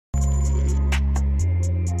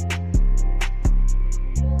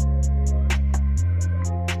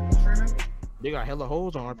They got hella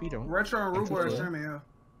holes on RP though. Retro and Rude Boy are streaming, yeah.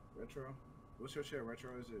 Retro. What's your share?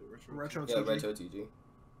 Retro? Is it Retro? Yeah, RetroTG.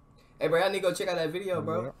 Hey, bro, I need to go check out that video,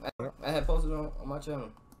 bro. I had posted on my channel.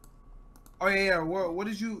 Oh yeah. What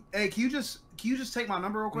did you? Hey, can you just take my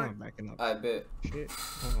number real quick? I'm backing up. I bet. Shit.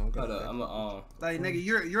 Hold up, I'm like nigga,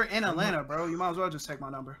 you're in Atlanta, bro. You might as well just take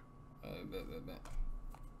my number. I bet.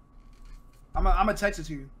 I'm gonna text it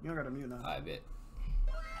to you. You don't gotta mute now. I bet.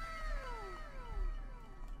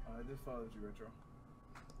 I just followed you, Retro.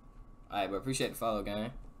 Alright, bro. Appreciate the follow,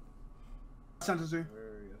 gang. I sent it to you.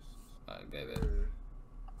 Alright, bet.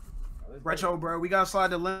 Retro, bro. We gotta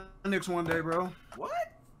slide to Linux one day, bro. What?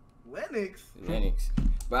 Linux?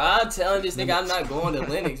 Bro, I'm telling this nigga I'm not going to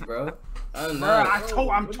Linux, bro. I'm bro, not. I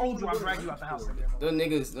told you I dragged you out the house. Them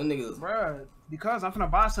niggas. Bro, because I'm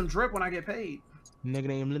finna buy some drip when I get paid. Nigga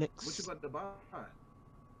named Linux. What you about to buy?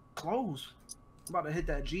 Clothes. I'm about to hit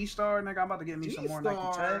that G-Star, nigga. I'm about to get me some more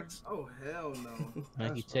Nike tags. Oh, hell no.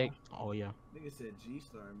 Nike tag? Oh, yeah. Nigga said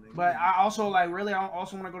G-Star, nigga. But I also, like, really, I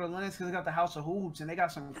also want to go to Linux because they got the House of Hoops, and they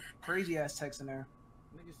got some crazy-ass techs in there.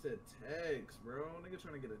 Nigga said tags, bro. Nigga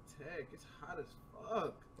trying to get a tag. It's hot as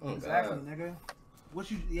fuck. Oh, exactly, God. Nigga.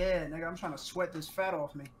 Yeah, nigga, I'm trying to sweat this fat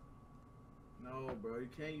off me. No, bro. You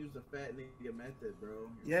can't use the fat nigga method, bro.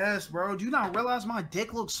 Yes, bro. Do you not realize my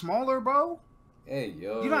dick looks smaller, bro? Hey,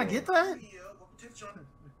 yo. You not get that?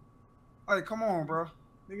 Hey, come on, bro.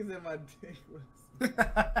 Niggas said my dick was... Yo,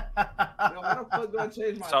 how the fuck do I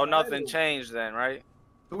change my title? Nothing changed then, right?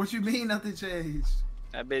 What you mean nothing changed?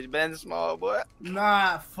 That bitch been small, boy.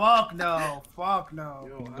 Nah, fuck no. Fuck no.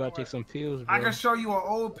 Yo, you gotta take some pills, bro. I can show you an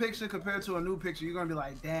old picture compared to a new picture. You're gonna be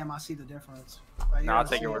like, damn, I see the difference. Like, I'll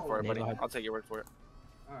take your word for it, buddy. I'll take your word for it.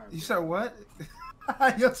 Right, you said what?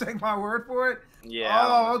 You'll take my word for it? Yeah.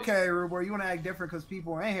 Oh, okay, Rubo. You want to act different because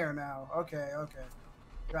people ain't here now. Okay.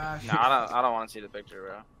 Gosh. Nah, I don't want to see the picture,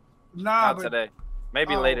 bro. Nah, not today.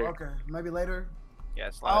 Maybe later. Okay, maybe later. Yeah,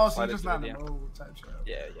 so you're just not in the mode type shit.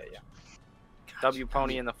 Yeah. W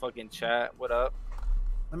Pony in the fucking chat. What up?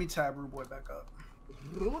 Let me tab Rude Boy back up.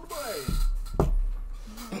 Rude Boy.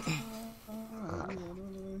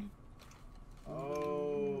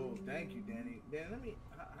 Oh, thank you, Danny. Dan,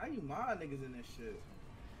 how you mod niggas in this shit?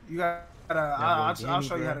 You gotta. I'll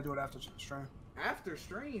show you how to do it after stream. After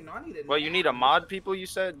stream, I need it. Well, you need a mod people. You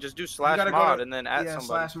said just do /mod and then add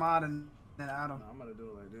somebody. /mod and then add them. No, I'm gonna do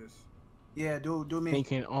it like this. Yeah, do me. You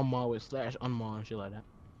can unmod with /unmod and shit like that.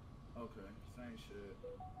 Okay, same shit.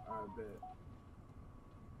 I bet.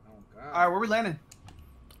 Oh God. All right, where we landing?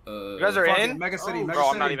 You guys are in? Mega City. Bro,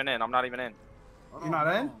 I'm not even in. I'm not even in. You're not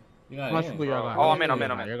in? How much food y'all got? Oh, I'm in.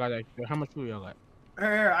 How much food y'all got?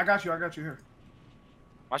 Here, I got you here.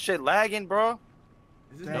 My shit lagging, bro.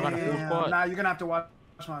 Damn, nah, you're gonna have to watch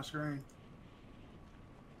my screen.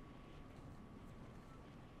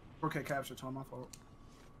 4K capture, it's on my fault.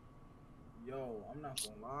 Yo, I'm not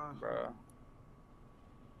gonna lie, bro.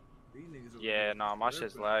 These niggas are yeah, nah, my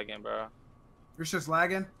shit's lagging, bro. Your shit's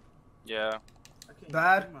lagging? Yeah.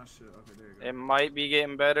 Bad? My shit. Okay, there you go. It might be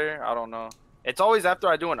getting better. I don't know. It's always after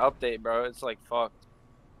I do an update, bro. It's like fucked.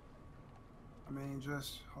 I mean,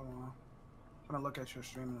 just hold on. I'm gonna look at your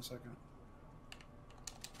stream in a second.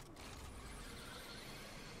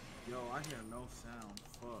 Yo, I hear no sound.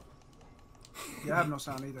 Fuck. Yeah, I have no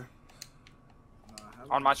sound either.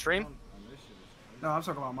 On my stream? No, I'm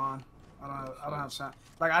talking about mine. I don't have sound.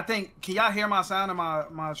 Like, I think, can y'all hear my sound in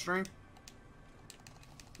my stream?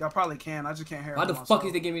 Y'all probably can. I just can't hear it. Why the fuck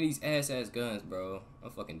is they giving me these ass guns, bro?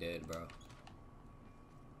 I'm fucking dead, bro.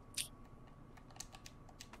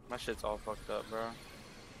 My shit's all fucked up, bro.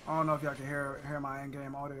 I don't know if y'all can hear my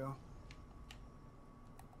in-game audio.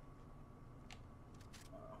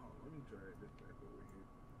 Let me drag this back over here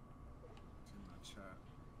to my chat.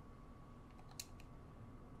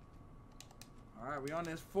 All right, we on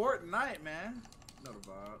this FORTNITE, man. Know the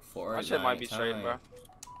vibe. My shit might be straight, bro.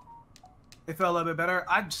 It felt a little bit better.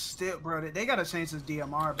 I still, bro. They gotta change this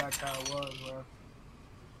DMR back to how it was, bro.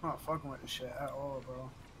 I'm not fucking with this shit at all, bro.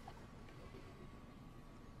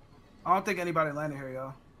 I don't think anybody landed here,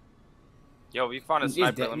 y'all. Yo, we found a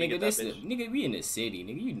sniper. Let me get that bitch. Nigga, we in the city,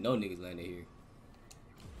 nigga. You know niggas landed here.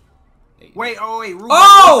 Hey. Wait, wait, Ruben,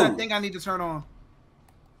 oh! What's that thing I need to turn on?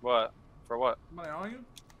 What? For what? Somebody on you?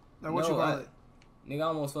 No, what you call it? Nigga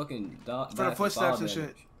almost fucking died for the footsteps and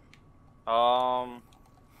shit.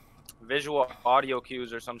 Visual audio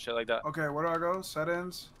cues or some shit like that. Okay, where do I go?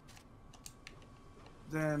 Settings.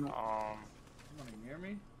 Then. Somebody near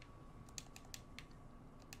me?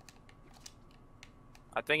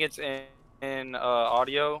 I think it's in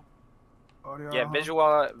audio. Audio. Yeah,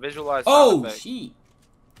 visualize. Oh shit.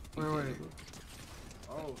 Wait.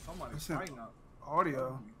 Oh, somebody's fighting up.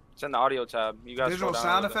 Audio. It's in the audio tab. You guys. Visual scroll down a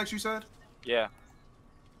sound little bit. effects, you said? Yeah.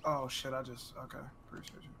 Oh shit, okay.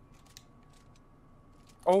 Appreciate you.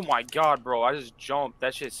 Oh my god, bro! I just jumped.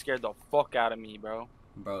 That shit scared the fuck out of me, bro.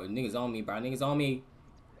 Bro, niggas on me, bro. Niggas on me.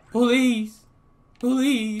 Police.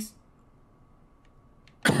 Police.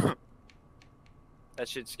 That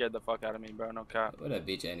shit scared the fuck out of me, bro. No cap. What that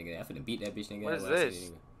bitch at, nigga? I'm finna beat that bitch, nigga. What is when I see this?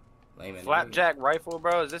 that nigga. Lame ass nigga. Flapjack rifle,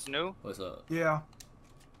 bro. Is this new? What's up? Yeah.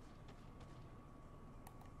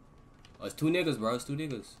 Oh, it's 2 niggas, bro. It's 2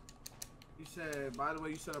 niggas. You said, by the way,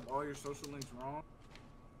 you set up all your social links wrong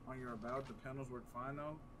on your about. The panels work fine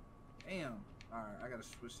though. Damn. All right, I gotta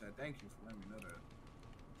switch that. Thank you for letting me know that.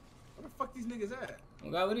 Where the fuck these niggas at? Oh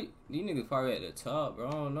god, what these niggas probably at the top, bro.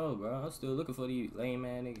 I don't know, bro. I'm still looking for these lame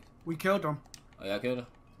man niggas. We killed them. Oh, y'all killed him?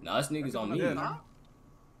 Nah, this niggas on me. Yeah.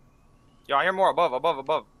 Yo, I hear more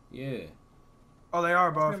above. Yeah. Oh, they are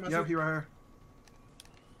above. Okay, Yep, he right here.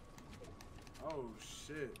 Oh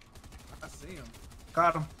shit. I see him.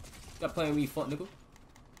 Got him. Got playing me, fuck nigga.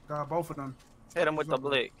 Got both of them. Hit him with the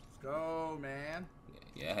blick. Let's go, man.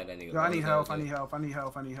 Yeah, I had that nigga. Yo, I need help. I need help.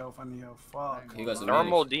 Fuck. He got some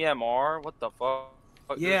Normal medics. DMR. What the fuck?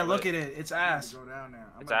 Yeah, look at it. It's I'm ass. gonna go down there.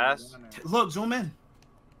 I'm It's about to ass? go down there. Look, zoom in.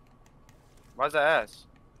 Why's that ass?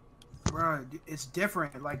 Bro, it's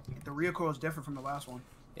different. Like, the recoil is different from the last one.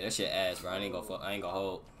 Yeah, that shit ass, bro. I ain't gonna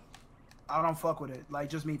hold. I don't fuck with it. Like,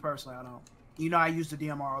 just me personally, I don't. You know I use the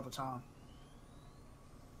DMR all the time.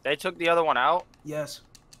 They took the other one out? Yes.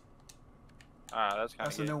 Ah, that's kind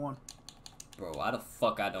That's of the good. new one. Bro, why the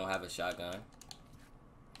fuck I don't have a shotgun?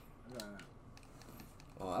 I got it.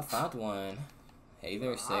 Oh, I found one. Hey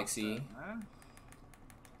there, sexy. Man.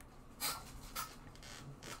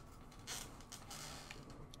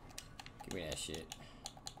 Give me that shit.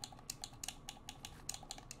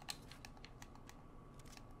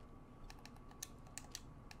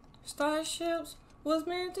 Starships was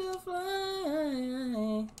meant to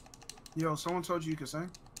fly. Yo, someone told you could sing?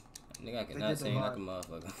 Nigga, I They cannot did the sing like a vibe.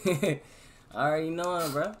 motherfucker. I already know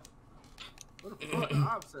it, bro. What the fuck?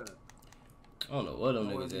 Ops at? I don't know what them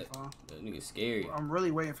Oh, niggas it'll at. be fine. That nigga scary. I'm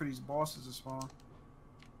really waiting for these bosses to spawn.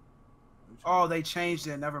 Oh, they changed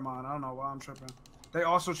it. Never mind. I don't know why I'm tripping. They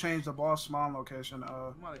also changed the boss spawn location.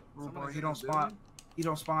 Rude boy, he don't spawn. He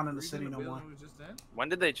don't spawn in the city no more. When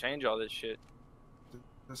did they change all this shit?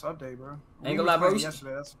 This update, bro. Ain't gonna lie, bro.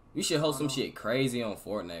 Yesterday. That's You should host some I know. shit crazy on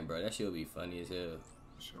Fortnite, bro. That shit would be funny as hell.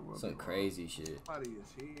 shit will Some be wild. crazy shit. Somebody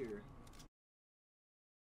is here.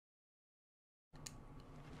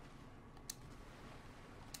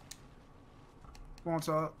 Come on,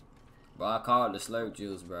 top. Bro, I called the slurp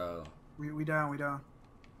juice, bro. We down.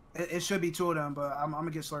 It should be 2 of them, but I'm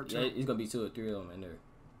gonna get slurped Yeah, too. it's gonna be 2 or 3 of them in there.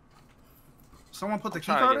 Someone put the key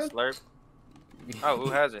Trying card to in? get slurp. Oh,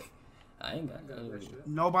 who has it? I ain't got I got that shit.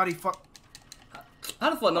 Nobody fuck. How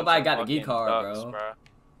the fuck nobody got the Fucking key card, ducks, bro? I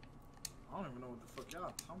don't even know what the fuck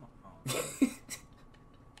y'all talking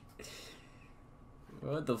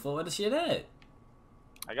about. What the fuck? Where the shit at?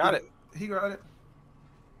 I got it. He got it.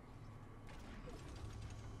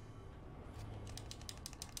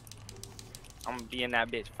 I'm gonna be in that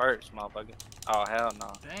bitch first, motherfucker. Oh, hell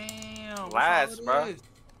no. Damn. what's Last, all bro. this?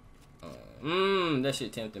 That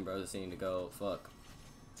shit tempting, bro. To seem to go. Fuck.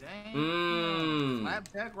 Damn.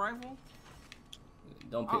 Flapjack rifle?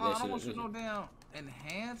 Don't pick I that don't want you shit no up. damn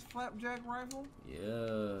enhanced flapjack rifle.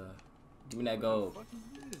 Yeah. Give me that What gold. the fuck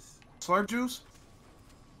is this? Slurp juice?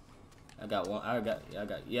 I got one. I got.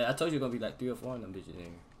 Yeah, I told you gonna be like 3 or 4 of them bitches in here.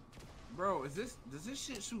 Bro, does this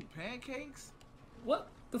shit shoot pancakes? What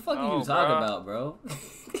the fuck are No, you talking bro. about, bro?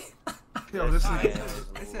 Yo, this Man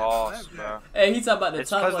nigga. is lost, bro. Hey, he talking about the It's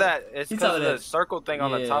top. because of, it's he because talking of the that- circle thing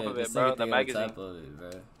on the top of yeah, it, bro. second The thing on magazine. top of it,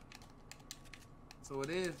 bro. So it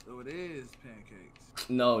is pancakes.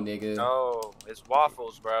 No, nigga. No, it's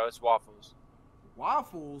waffles, bro. It's waffles.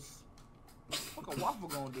 Waffles? What a waffle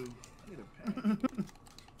gonna do? Need a pancake.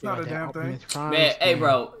 Not a damn thing. Man, hey,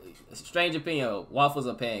 bro. Strange opinion. Waffles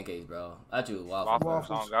or pancakes, bro? I choose waffles. Waffles.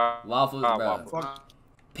 Waffles. Oh, God. Waffles, Ah, bro. waffles. Fuck.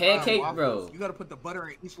 Pancake, Waffles. bro. You gotta put the butter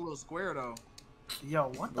in each little square though.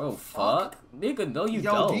 Yo, what the Bro, fuck? nigga, no, you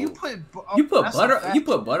Yo, don't. do you put You put that's a butter. fact. You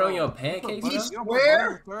put butter on your You put pancakes, butter- bro? you don't put Square? butter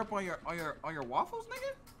and syrup on your waffles,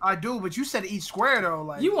 nigga? I do, but you said each square though.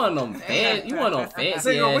 Like You want them fancy? You want them fancy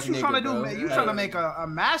Nigga, ass what you nigga, trying to do, bro. man? You Like, trying to make a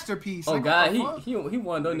masterpiece? Oh Like, God, what the fuck? he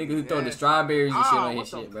one of those niggas who throw the Yeah. strawberries and shit on Oh,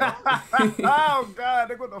 his what shit, the bro. Oh God,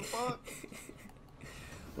 nigga, what the fuck?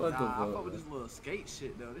 What the Nah, I fuck fuck? with this little skate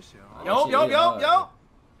shit though. This shit hard. Yo, shit yo, is yo, hard. yo.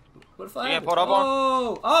 What if You I? ain't pulled up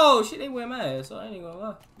on? Oh shit, they wear my ass, so I ain't gonna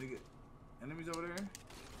lie. Nigga, enemies over there?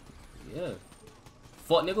 Yeah.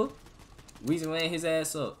 Fuck nigga. Weezy ran his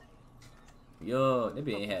ass up. Yo, they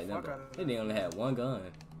bitch ain't had Fuck nothing. outta They didn't only had one gun.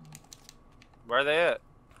 Where they at?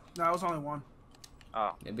 No, it was only one.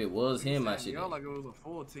 Oh. If it was him, I should. Y'all like it was a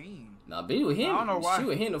full team. Nah, but it was him. I don't know why. She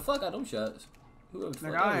was hitting the fuck out them shots. Whoever the fuck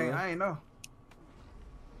Nigga, that was. I ain't know.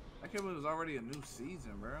 That kid was already a new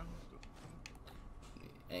season, bro.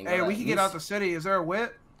 Hey, we can get out the city. Is there a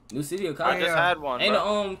whip? New city or I COD? just had one. Ain't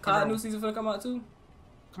Bro. the COD new season finna come out too?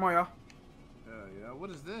 Come on, y'all. Yeah. What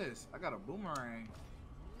is this? I got a boomerang.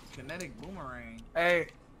 Kinetic boomerang. Hey.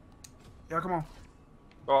 Y'all, come on.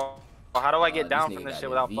 Bro, how do I get This down nigga from this got shit the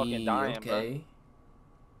without V, fucking dying, okay.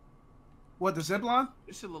 What, the zip line?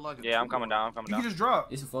 This shit look like a bro? Yeah, I'm coming down. I'm coming You down. can just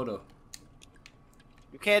drop. It's a photo.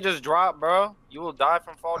 You can't just drop, bro. You will die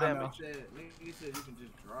from fall I know. damage. Nigga said you can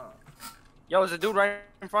just drop. Yo, there's a dude right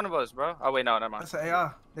in front of us, bro. Oh wait, no, never mind. That's an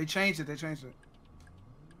AI. They changed it. They changed it.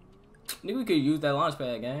 Nigga, we could use that launch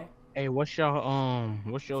pad, gang. Hey, what's your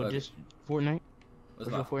Fuck just Fortnite?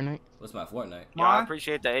 What's What's your Fortnite? my Fortnite? Yo, I Mine?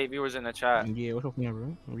 appreciate the 8 viewers in the chat. Yeah, what's your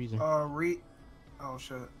Fortnite, bro? Reason. Oh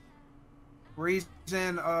shit.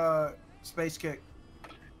 Reason, space kick.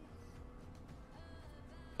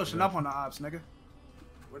 Pushing up on the ops, nigga.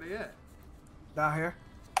 Where they at? Down here.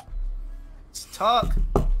 It's Tuck.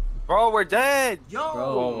 Bro, we're dead. Yo. Bro.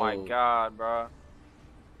 Oh my god, bro.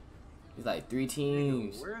 It's like 3 Nigga,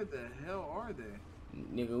 teams. where the hell are they?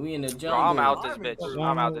 Nigga, we in the Bro, jungle. I'm out this What's bitch. What's I'm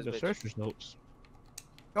going out on this with the bitch. search results?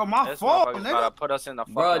 Yo, my This fault, motherfucker's nigga. about to put us in the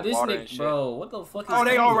fucking Bro, this water and nigga, shit. bro, what the fuck is Oh,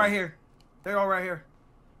 they all going right on? here. They all right here.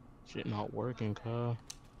 Shit not working, cuz.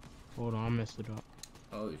 Hold on, I messed it up.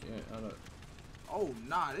 Oh shit, hold up. Oh,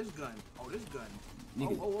 nah, this gun. Oh, this gun.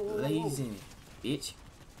 Nigga, blazing, bitch.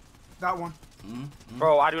 Got one.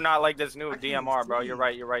 Bro, I do not like this new I can't DMR, bro. see. You're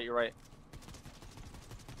right. You're right. You're right.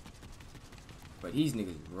 But these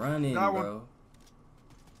niggas running, Got one. bro.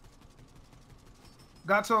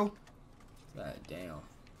 Got two. God damn.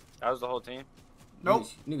 That was the whole team. Nope.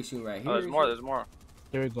 Nigga shooting right here. Oh, there's more. There's more.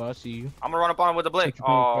 There we go, I see you. I'm gonna run up on him with the blick. Take your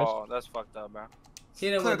phone, Oh, that's fucked up, bro.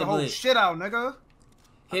 Hit him Clear with the the whole blitz. shit out, nigga.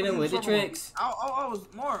 Hit him with the tricks. Oh,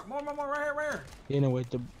 it's more, right here. Hitting it with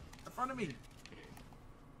the. In front of me.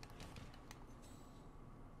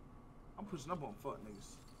 I'm pushing up on fuck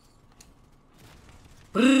niggas.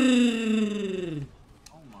 Brrrr.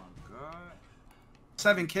 Oh my god.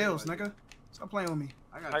 7 kills, nigga. Stop playing with me.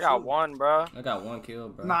 I got two. one, bro. I got 1 kill,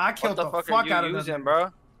 bro. Nah, I What killed the the fuck fuck are out you of using, them.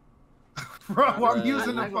 bro? Bro, I'm Bruh.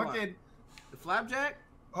 using the I ain't gonna lie. fucking. The flapjack?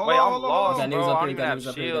 Hold Wait, on, I'm hold on, lost, We got hold niggas bro. up I here, we don't got have niggas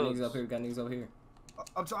up here, we got niggas shields. up here, we got niggas up here. on.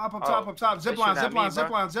 Up top, Oh, Zip they line, shooting at zip me, line, zip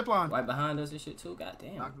bro. line, zip line. Right behind us and shit too, god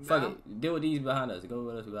damn. Knock him Fuck down. it. Deal with these behind us. Go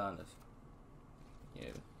with us behind us.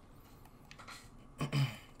 Yeah.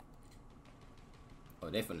 Oh,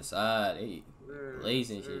 they from the side. They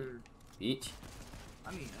blazing shit. Bitch.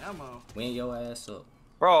 I need ammo. Win your ass up.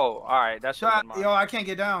 Bro, alright, that shit Shot, was mine. yo, I can't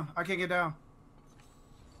get down. I can't get down.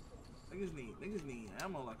 Niggas need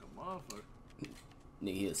ammo like a motherfucker.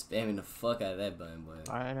 Nigga, he was spamming the fuck out of that button, boy.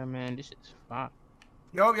 Alright, man, this shit's fine.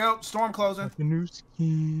 Yo, storm closing. The new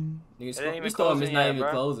skin. Nigga, It ain't even this storm is closing not yet, even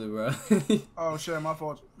bro. closing, bro. Oh shit, my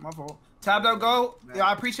fault. My fault. Tabbed up, go. Yeah,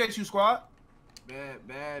 I appreciate you, squad.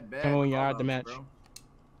 Bad. Tell me when you're out the call-outs, match. bro.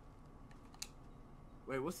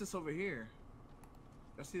 Wait, what's this over here?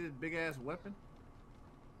 Y'all see this big ass weapon?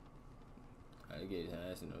 I get his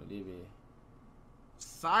ass in the DB.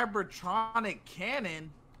 Cybertronic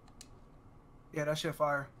cannon? Yeah, that shit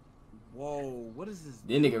fire. Whoa, what is this?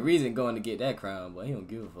 Then nigga Reason going to get that crown, but he don't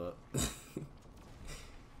give a fuck.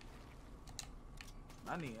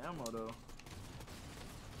 I need ammo though.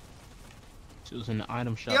 She was in the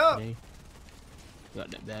item shop Yo. today.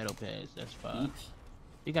 Got that battle pass, that's fine. Each.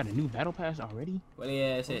 You got a new battle pass already? Where they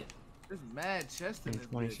ass at? There's mad chest in In this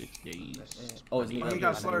 26 bitch. days. Oh, it's He nigga.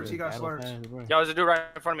 got slurs, he got slurs. Yo, there's a dude right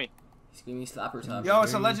in front of me. Give me slapper top. Yo,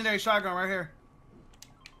 it's a legendary shotgun right here.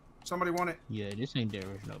 Somebody want it. Yeah, this ain't the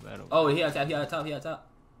original battle. Oh, he on top, he on top, he on top.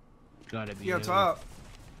 Gotta be. He up top.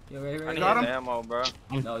 Yo, right, I right. need got his him? ammo, bro.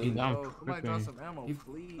 No, he- I'm Yo, somebody drop tripping. some ammo, He-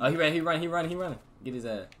 please. Oh, he running. Get his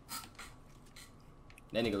ass.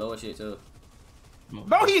 That nigga low as shit too.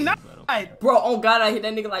 No, he not. Bro, oh god, I hit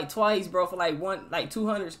that nigga like twice, bro, for like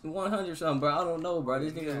 200, 100 something, bro. I don't know, bro.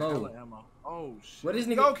 This nigga Yeah, low. hella ammo. Oh shit. What this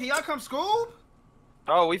nigga? Yo, can y'all come school?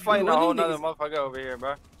 Oh, we fighting Dude, a what whole these nother niggas- motherfucker over here,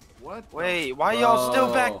 bro. What? the- Wait, why y'all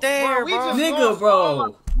still back Bro. there, Bro, we bro? just- Nigga,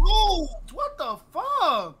 bro. Move. What the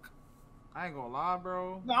fuck? I ain't gonna lie,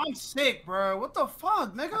 bro. No, I'm sick, bro. What the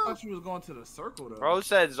fuck, I nigga? thought you was going to the circle though. Bro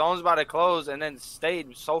said zone's about to close and then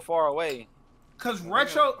stayed so far away. Cause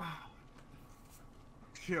retro.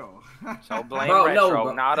 Yo. So blame Bro, Retro, no,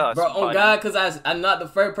 bro. not us. Bro, on buddy. God, cause I'm not the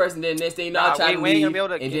first person. Then next thing you know, Nah, I try we to ain't leave, gonna be able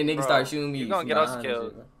to and then get- niggas bro, start shooting me. you gonna from get us behind and killed.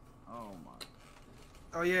 shit, bro. Oh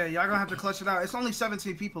my. Oh yeah, y'all gonna have to clutch it out. It's only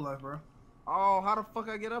 17 people left, bro. Oh, how the fuck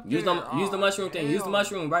I get up Use there? use the mushroom thing. Use the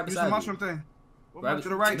mushroom right Use beside the mushroom you. thing. Right To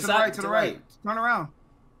the right, to the right, to the right. Turn around.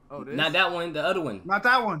 Oh, this? Not that one, the other one. Not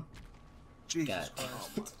that one. Jesus God.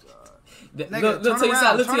 Christ. Look Nigga, to your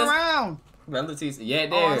side. Look to turn your side. around. Look to your side. Yeah,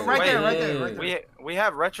 Oh, there. it's right Wait, there, right there, right there. We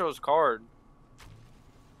have Retro's card.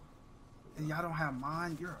 And y'all don't have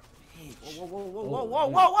mine. You're a bitch. Whoa.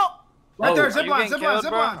 Right Oh, there, Are you zip line, getting zip killed, line,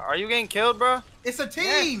 zip bro? line. Are you getting killed, bro? It's a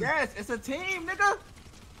team. Yes, it's a team, nigga.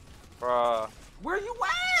 Bruh. Where you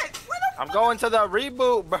at? Where the I'm going to the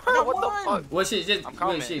reboot, bro. got What the one. fuck? Well, shit, just, I'm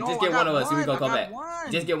coming. well, shit, No, just I get got one of us and we one. gonna come I back. got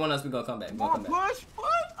one. Just get one of us, we gonna come back. We Come gonna on, come back. push.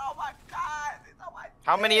 Oh my god. Oh my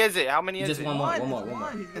How many is it? How many is Just it? one more. It's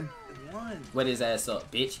One. It's one. Wet his ass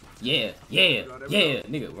up, bitch. Yeah.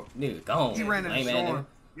 Nigga, go on. He ran in the Lame ass storm.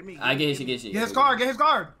 Give me. I get his shit. Get his card, get his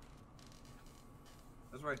card.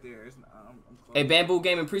 That's right there. I'm close. Hey, Bamboo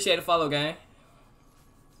Gaming, appreciate the follow, gang.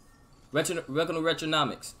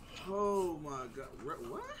 Retronomics. Oh my god.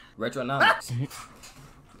 What? Retronomics.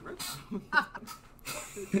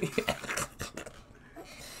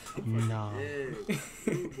 Nah. Yeah.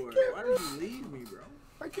 Dude, boy, why did you leave me, bro?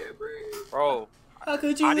 I can't breathe. Bro, How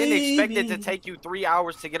could you I didn't leave expect it me? to take you 3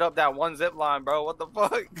 hours to get up that one zip line, bro. What the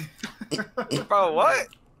fuck? Bro, what?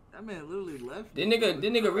 That man literally left. This nigga I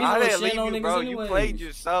reason didn't shit leave on you, niggas bro. anyway. You played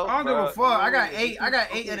yourself, I don't give bro. a fuck. I got 8 out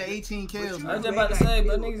of 18 kills. I was Man. just about to say,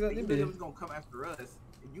 but niggas You out knew there. was gonna come after us.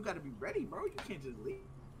 And you gotta be ready, bro. You can't just leave.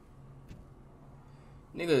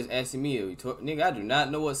 Nigga is asking me, nigga, I do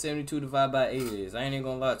not know what 72 divided by 8 is. I ain't even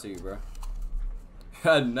gonna lie to you, bro.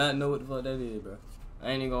 I do not know what the fuck that is, bro. I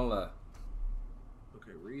ain't even gonna lie.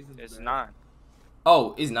 Okay, reasons. It's bad. 9.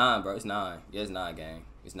 Oh, it's 9, bro. It's 9. Yeah, it's 9, gang.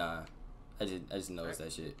 It's 9. I just noticed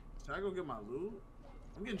that shit. Should I go get my loot?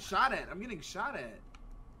 I'm getting shot at.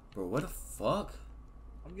 Bro, what the fuck?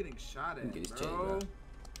 I'm getting shot Let me get at, this check, bro. bro.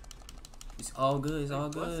 It's all good. It's They all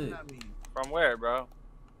busting good. at me. From where, bro?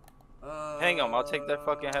 Hang on, I'll take their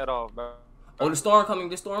fucking head off, bro. Oh, the storm coming.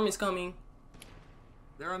 The storm is coming.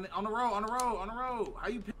 They're on the road. How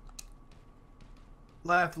you?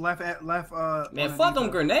 Left. Man, on fuck the them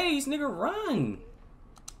defense. grenades, nigga. Run.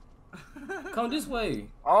 Come this way.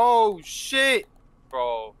 Oh, shit.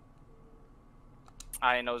 Bro.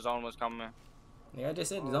 I didn't know zone was coming. Yeah, I just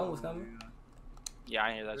said the zone was coming. Yeah. Yeah, I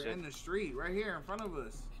didn't hear that They're shit. in the street, right here in front of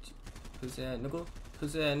us. Pussy ass nigga.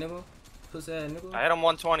 Pussy ass nigga. Pussy ass nigga. I hit him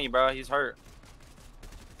 120, bro. He's hurt.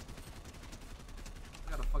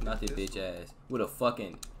 I got a fucking Not this pistol. bitch ass. With a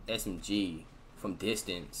fucking SMG from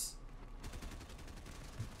distance.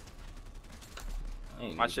 I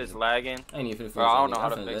ain't My even shit's finna- lagging. I ain't even finna Bro, I don't finish know how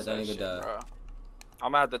that to nigga. fix Let that that shit, nigga die. bro.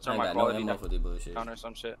 I'm gonna have to I turn ain't my got no quality ammo for this bullshit. down or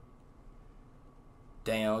some shit.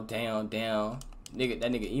 Down. Nigga,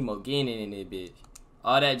 that nigga emo getting in there, bitch.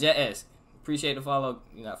 All that jazz. Appreciate the follow.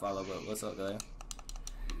 You not follow, but what's up, gang?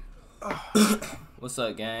 What's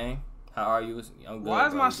up, gang? How are you? I'm good. Why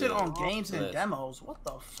is bro. my I'm shit good. on games and Bless. demos? What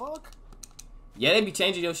the fuck? Yeah, they be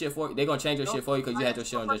changing your shit for you. They gonna change your shit for you because you had your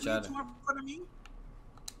shit on your channel.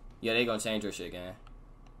 Yeah, they gonna change your shit, gang.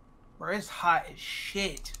 Bro, it's hot as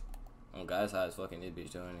shit. Oh, God, it's hot as fucking this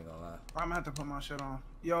bitch, though. I ain't gonna lie. I'm gonna have to put my shit on.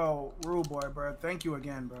 Yo, Rude Boy, bro. Thank you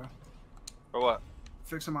again, bro. For what?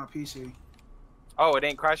 Fixing my PC. Oh, it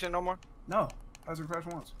ain't crashing no more? No, hasn't crashed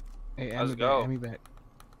once. Hey, Let's Emmy go. back. Emmy back.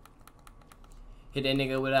 Hit that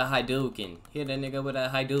nigga with a Hadouken. Hit that nigga with a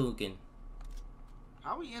Hadouken.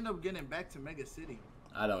 How we end up getting back to Mega City?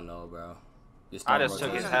 I don't know, bro. I just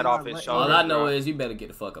took his head off his All shoulders. All I know bro. is you better get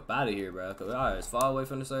the fuck up out of here, bro. Cause our ass far away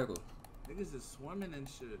from the circle. Niggas is swimming and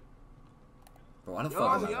shit. Bro, why the fuck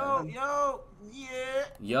am I lagging? Yeah.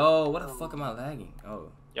 Yo, what the fuck am I lagging? Oh.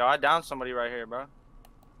 Yo, I downed somebody right here, bro.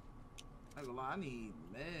 I ain't gonna lie, I need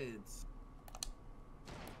meds.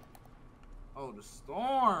 Oh, the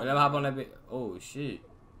storm. Let me hop on that bit. Oh, shit.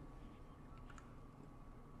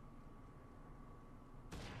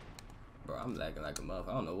 Bro, I'm lagging like a muff.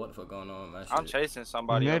 I don't know what the fuck going on with my shit. I'm chasing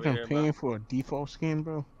somebody over Imagine here, paying bro. for a default skin,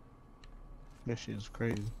 bro. That shit is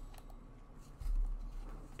crazy.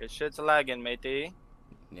 Your shit's lagging, matey.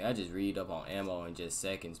 Yeah, I just read up on ammo in just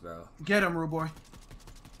seconds, bro. Get him, Rude Boy.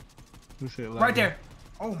 Who shit Right lagging? there.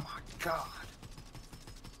 Oh my god.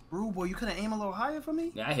 Rude Boy, you couldn't aim a little higher for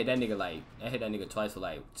me? Yeah, I hit that nigga twice for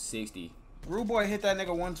like 60. Rude Boy hit that nigga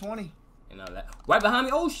 120. And all that. Right behind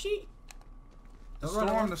me. Oh, shit. The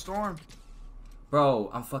storm.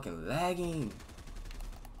 Bro, I'm fucking lagging.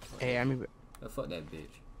 Hey, Emmy back. Oh, fuck that bitch.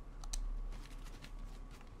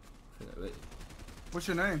 What's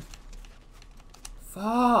your name?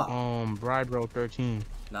 Fuck. Bride 13.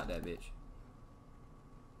 Not that bitch.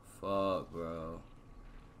 Fuck, bro.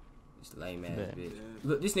 This lame ass Bet. bitch.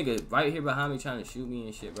 Look, this nigga right here behind me trying to shoot me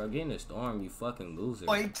and shit, bro. Get in the storm, you fucking loser.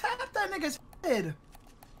 Wait, tap that nigga's head.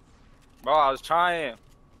 Bro, I was trying.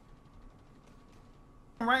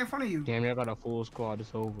 Right in front of you. Damn, I got a full squad.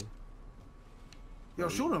 It's over. Yo,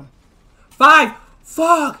 shoot him. 5!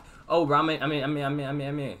 Fuck! Oh, bro, I'm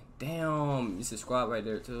in. Damn, it's a squad right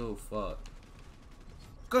there too. Fuck.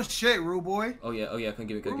 Good shit, Rude Boy. Oh yeah, come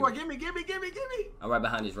give me. Rude boy, give me. I'm right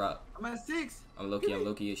behind this rock. I'm at 6. I'm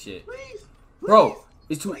low-key as shit. Please. Bro,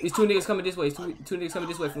 it's two niggas coming this way. It's two niggas coming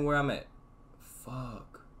this way from where I'm at.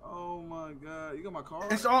 Fuck. Oh my god, you got my car?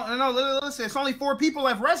 It's all no. Listen, it's only 4 people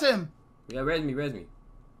left. Res him. Yeah, res me.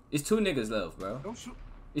 It's 2 niggas left, bro. Don't shoot.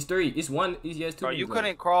 It's 3. It's 1. It's 2. Bro, you niggas couldn't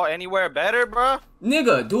left. crawl anywhere better, bro.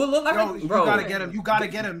 Nigga, do it look like Yo, a you bro? gotta get him. You gotta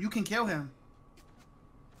get him. You can kill him.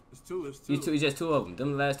 It's 2. It's just 2 of them.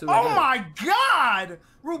 Them the last 2. Oh my god!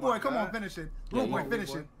 Rude Boy, come on, God. finish it. Yeah, Rude Boy, you-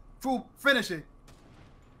 finish it. Fool, finish it.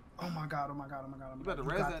 Oh my god, oh my god, oh my god. You better You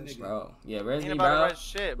res got that this. nigga. Bro, yeah, res Ain't me, about bro. res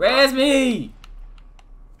shit, bro. Res me.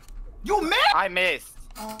 You missed? I missed.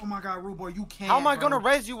 Oh my god, Rude Boy, you can't. How am I bro. gonna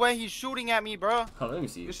res you when he's shooting at me, bro? Hold on, let me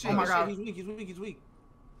see. Good shit. Oh my good God. shit. He's weak.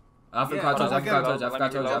 I forgot Yeah, I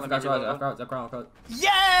forgot let me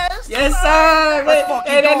Yes! Yes, sir. Let's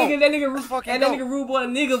fucking Hey, that go. nigga rude boy,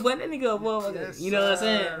 nigga, but that nigga, motherfucker. Yes, You know what I'm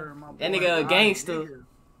saying? sir, my That boy. nigga a Alright, gangster. nigga.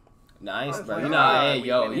 Nice, bro. That's You my know, God. hey,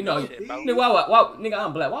 yo, We you know, shit, bro. nigga, why, nigga,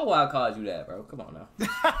 I'm black. Why would I call you that, bro? Come on now.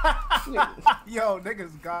 Yo,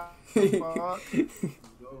 niggas got fuck. Let's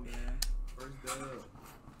go, man.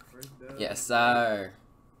 First dub. Yes, sir.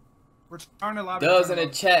 Return to lobby. Dubs in the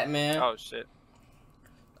chat, man. Oh shit.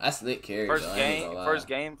 I slick carried First y'all. I ain't gonna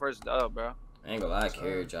lie. first dub, bro. I ain't gonna lie, I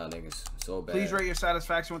carried y'all niggas so bad. Please rate your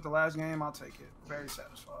satisfaction with the last game. I'll take it. Very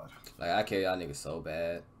satisfied. Like, I carry y'all niggas so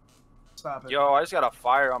bad. Stop it. Yo, I just got a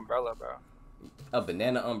fire umbrella, bro. A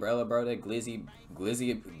banana umbrella, bro. That glizzy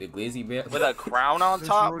bear. With a crown on Just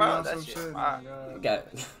top, Rudy bro. on That some shit shit, fire. my God. Got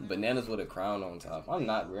bananas with a crown on top. I'm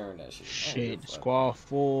not wearing that shit. I don't give Shit, a fuck. squad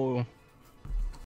full.